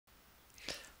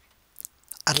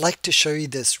like to show you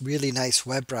this really nice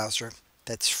web browser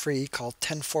that's free called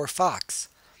TenFourFox.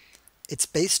 It's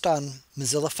based on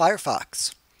Mozilla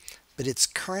Firefox, but it's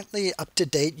currently up to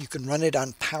date. You can run it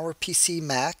on PowerPC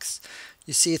Macs.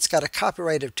 You see it's got a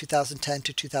copyright of 2010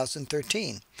 to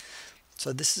 2013.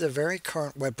 So this is a very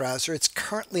current web browser. It's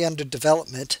currently under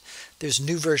development. There's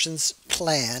new versions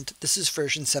planned. This is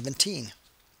version 17.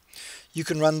 You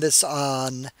can run this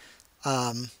on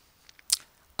iMac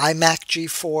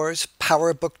G4s,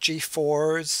 PowerBook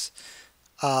G4s.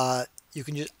 You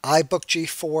can use iBook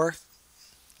G4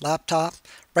 laptop.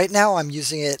 Right now I'm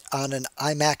using it on an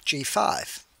iMac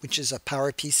G5, which is a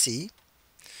PowerPC.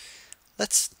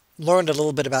 Let's learn a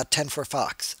little bit about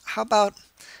TenFourFox. How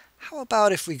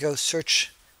about if we go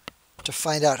search to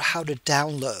find out how to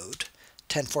download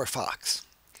TenFourFox?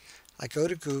 I go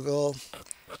to Google,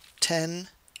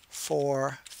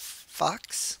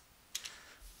 TenFourFox.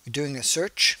 We're doing a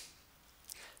search,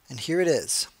 and here it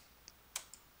is.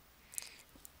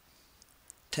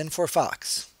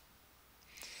 TenFourFox.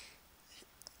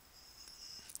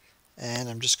 And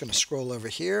I'm just going to scroll over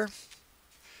here.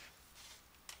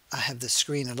 I have the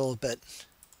screen a little bit.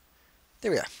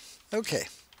 There we are. Okay.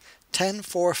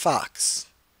 TenFourFox.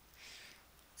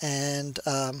 And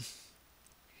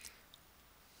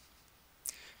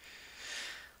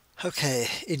okay,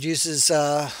 it uses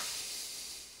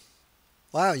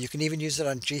wow, you can even use it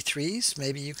on G3s.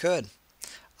 Maybe you could.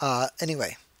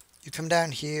 Anyway, you come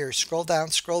down here, scroll down.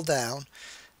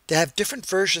 They have different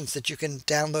versions that you can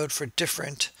download for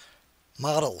different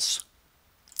models.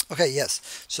 Okay,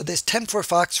 yes. So there's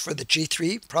TenFourFox for the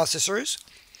G3 processors.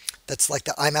 That's like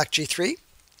the iMac G3.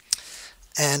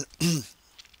 And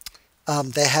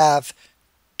they have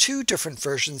two different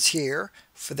versions here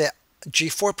for the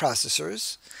G4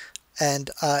 processors. And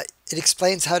it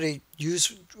explains how to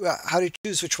choose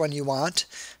which one you want.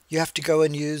 You have to go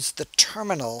and use the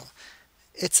terminal.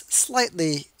 It's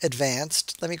slightly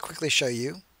advanced. Let me quickly show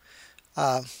you.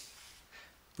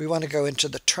 We want to go into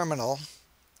the terminal.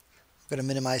 I'm going to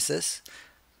minimize this.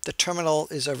 The terminal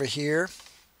is over here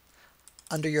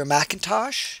under your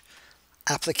Macintosh,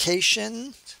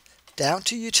 Applications, down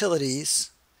to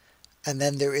Utilities, and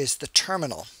then there is the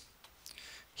terminal.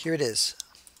 Here it is.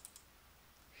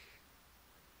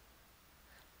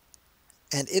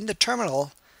 And in the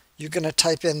terminal, you're going to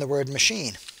type in the word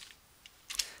machine.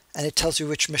 And it tells you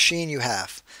which machine you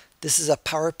have. This is a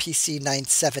PowerPC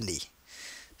 970.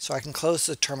 So I can close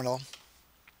the terminal.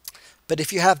 But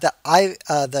if you have the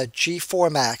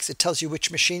G4 Macs, it tells you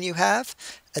which machine you have,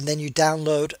 and then you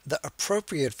download the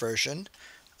appropriate version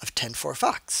of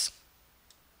TenFourFox.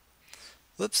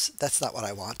 Whoops, that's not what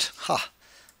I want. Ha!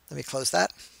 Let me close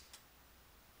that.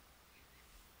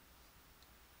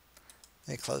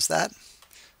 Let me close that.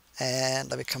 And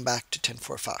let me come back to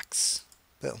TenFourFox.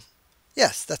 Boom.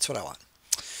 Yes, that's what I want.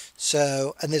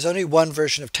 So, and there's only one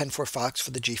version of TenFourFox for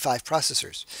the G5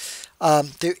 processors.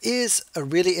 There is a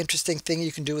really interesting thing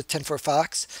you can do with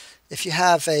TenFourFox. If you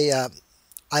have a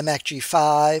iMac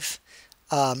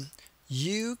G5,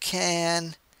 you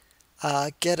can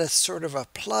get a sort of a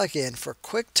plug-in for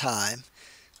QuickTime,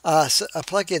 a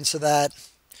plug-in so that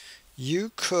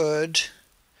you could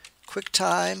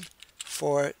QuickTime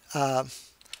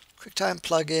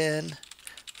plug-in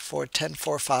for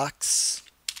TenFourFox.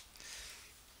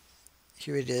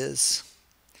 Here it is.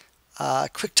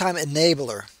 QuickTime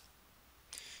Enabler.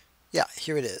 Yeah,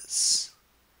 here it is.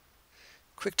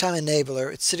 QuickTime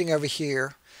Enabler. It's sitting over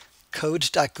here,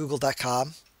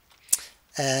 code.google.com.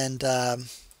 And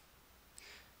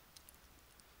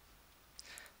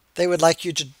they would like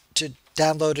you to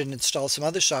download and install some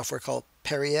other software called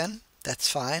Perian.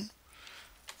 That's fine.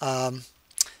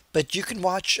 But you can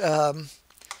watch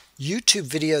YouTube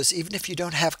videos even if you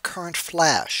don't have current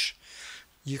flash.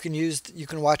 You can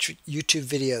watch YouTube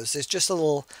videos. There's just a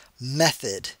little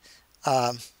method.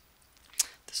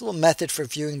 There's a little method for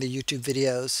viewing the YouTube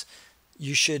videos.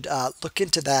 You should look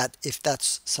into that if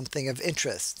that's something of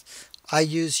interest. I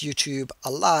use YouTube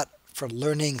a lot for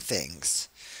learning things.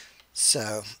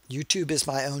 So YouTube is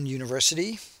my own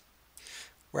university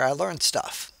where I learn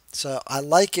stuff. So I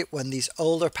like it when these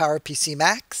older PowerPC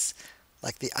Macs,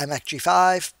 like the iMac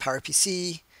G5,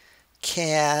 PowerPC,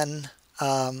 can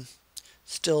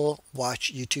still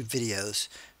watch YouTube videos.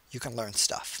 You can learn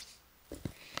stuff.